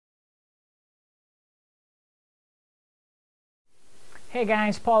Hey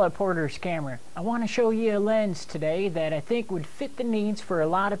guys, Paul at Porter's Camera. I want to show you a lens today that I think would fit the needs for a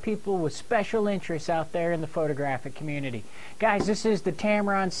lot of people with special interests out there in the photographic community. Guys, this is the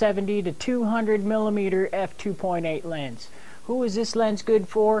Tamron 70 to 200 millimeter f2.8 lens. Who is this lens good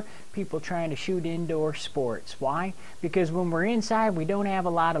for? People trying to shoot indoor sports. Why? Because when we're inside, we don't have a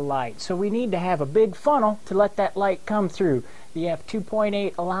lot of light. So we need to have a big funnel to let that light come through. The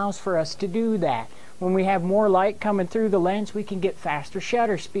f2.8 allows for us to do that. When we have more light coming through the lens, we can get faster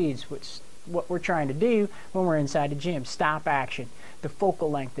shutter speeds, which is what we're trying to do when we're inside a gym. Stop action. The focal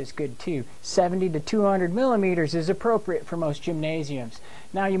length is good too. 70 to 200 millimeters is appropriate for most gymnasiums.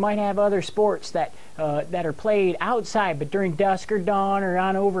 Now you might have other sports that are played outside, but during dusk or dawn or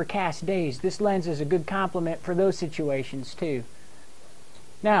on overcast days, this lens is a good complement for those situations too.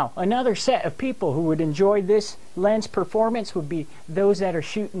 Now, another set of people who would enjoy this lens performance would be those that are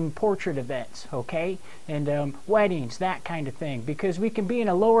shooting portrait events, okay? And weddings, that kind of thing. Because we can be in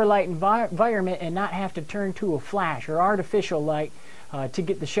a lower light environment and not have to turn to a flash or artificial light to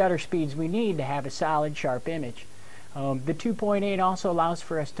get the shutter speeds we need to have a solid, sharp image. The 2.8 also allows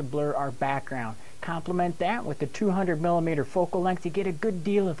for us to blur our background. Complement that with the 200 millimeter focal length, you get a good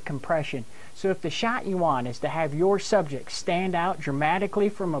deal of compression. So if the shot you want is to have your subject stand out dramatically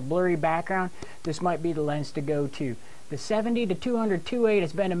from a blurry background, this might be the lens to go to. The 70 to 200 2.8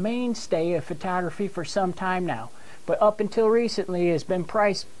 has been a mainstay of photography for some time now, but up until recently has been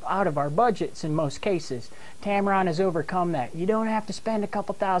priced out of our budgets in most cases. Tamron has overcome that. You don't have to spend a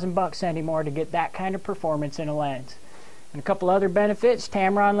couple $1,000 anymore to get that kind of performance in a lens. And a couple other benefits,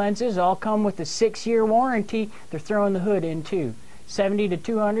 Tamron lenses all come with a 6-year warranty. They're throwing the hood in too. 70 to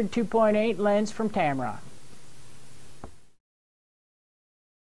 200 2.8 lens from Tamron.